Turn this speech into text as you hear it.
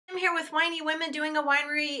here with Winey Women doing a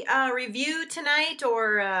winery review tonight,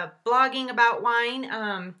 or blogging about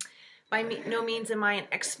wine. By no means am I an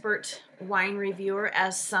expert wine reviewer,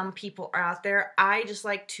 as some people are out there. I just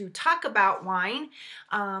like to talk about wine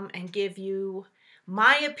and give you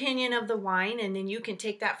my opinion of the wine, and then you can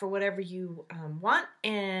take that for whatever you want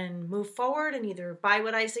and move forward and either buy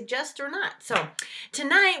what I suggest or not. So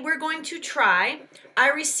tonight we're going to try,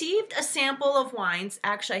 I received a sample of wines.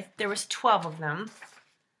 Actually, there was 12 of them.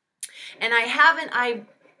 And I'm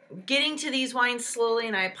getting to these wines slowly,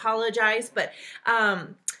 and I apologize, but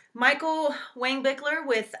Michael Wangbickler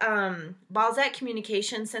with Balzac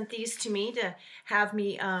Communication sent these to me to have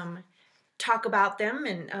me talk about them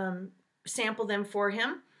and sample them for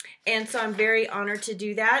him. And so I'm very honored to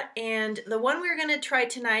do that. And the one we're going to try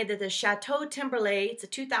tonight is the Chateau Timberlay. It's a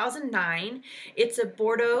 2009. It's a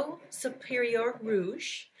Bordeaux Superieur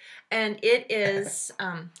Rouge. And it is,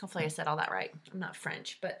 hopefully I said all that right. I'm not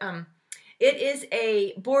French, but it is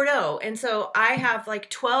a Bordeaux. And so I have like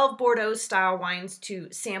 12 Bordeaux style wines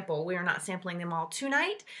to sample. We are not sampling them all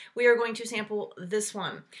tonight. We are going to sample this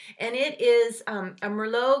one. And it is a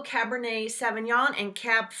Merlot, Cabernet Sauvignon, and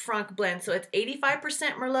Cab Franc blend. So it's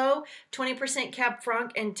 85% Merlot, 20% Cab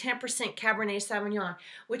Franc, and 10% Cabernet Sauvignon,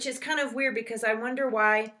 which is kind of weird because I wonder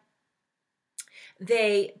why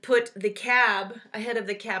they put the Cab ahead of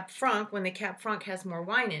the Cab Franc when the Cab Franc has more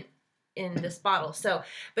wine in this bottle. So,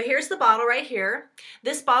 but here's the bottle right here.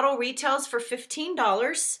 This bottle retails for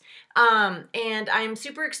 $15. And I'm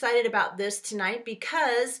super excited about this tonight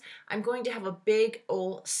because I'm going to have a big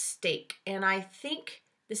old steak. And I think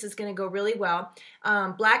this is going to go really well.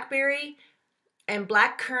 Blackberry and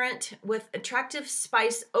blackcurrant with attractive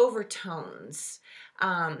spice overtones.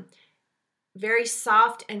 Very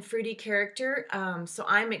soft and fruity character. So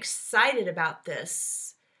I'm excited about this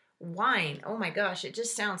wine. Oh my gosh, it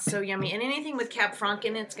just sounds so yummy. And anything with Cab Franc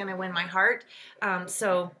in it's going to win my heart.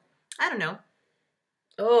 So I don't know.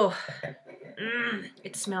 Oh,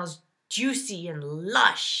 it smells juicy and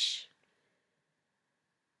lush.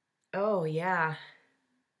 Oh yeah.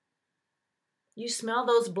 You smell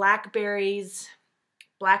those blackberries,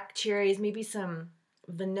 black cherries, maybe some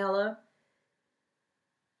vanilla.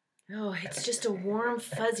 Oh, it's just a warm,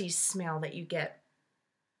 fuzzy smell that you get.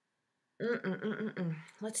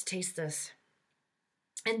 Let's taste this.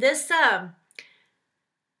 And this, the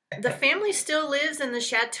family still lives in the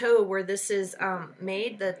chateau where this is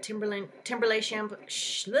made, the Timberlay shampoo.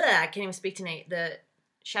 I can't even speak tonight. The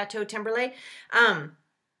Chateau Timberlay. And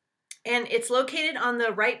it's located on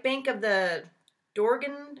the right bank of the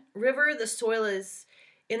Dorgan River. The soil is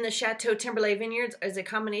in the Chateau Timberlay vineyards is a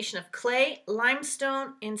combination of clay,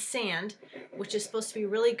 limestone, and sand, which is supposed to be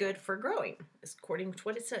really good for growing, according to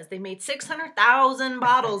what it says. They made 600,000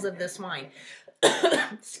 bottles of this wine.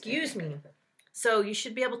 Excuse me. So you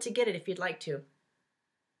should be able to get it if you'd like to.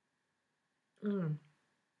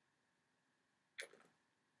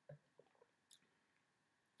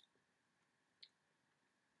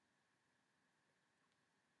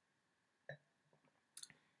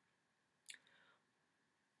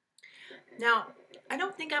 Now, I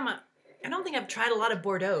don't think I've tried a lot of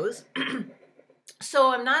Bordeaux's.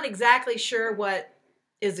 So I'm not exactly sure what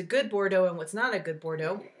is a good Bordeaux and what's not a good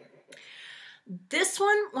Bordeaux. This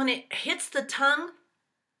one, when it hits the tongue,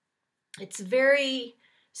 it's very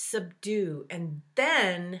subdued, and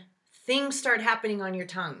then things start happening on your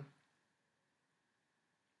tongue.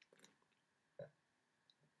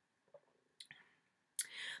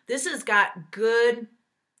 This has got good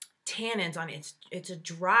tannins on it. It's a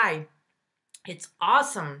dry. It's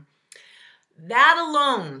awesome. That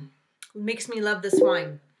alone makes me love this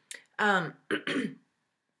wine.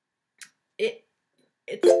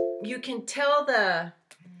 You can tell the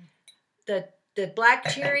black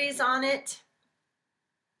cherries on it.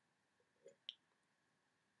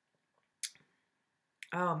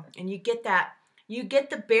 Oh, and you get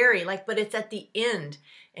the berry, like, but it's at the end,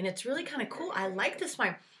 and it's really kind of cool. I like this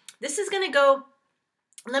wine. This is gonna go.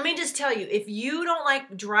 Let me just tell you, if you don't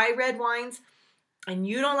like dry red wines and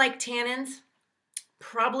you don't like tannins,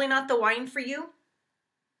 probably not the wine for you,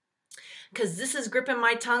 because this is gripping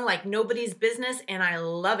my tongue like nobody's business, and I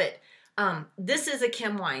love it. This is a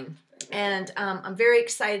Kim wine, and I'm very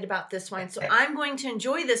excited about this wine. So I'm going to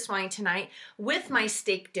enjoy this wine tonight with my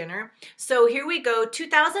steak dinner. So here we go,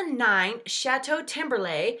 2009 Chateau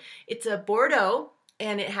Timberlay. It's a Bordeaux,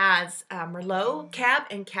 and it has Merlot, Cab,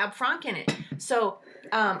 and Cab Franc in it. So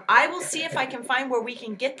I will see if I can find where we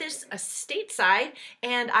can get this stateside,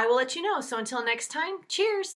 and I will let you know. So until next time, cheers.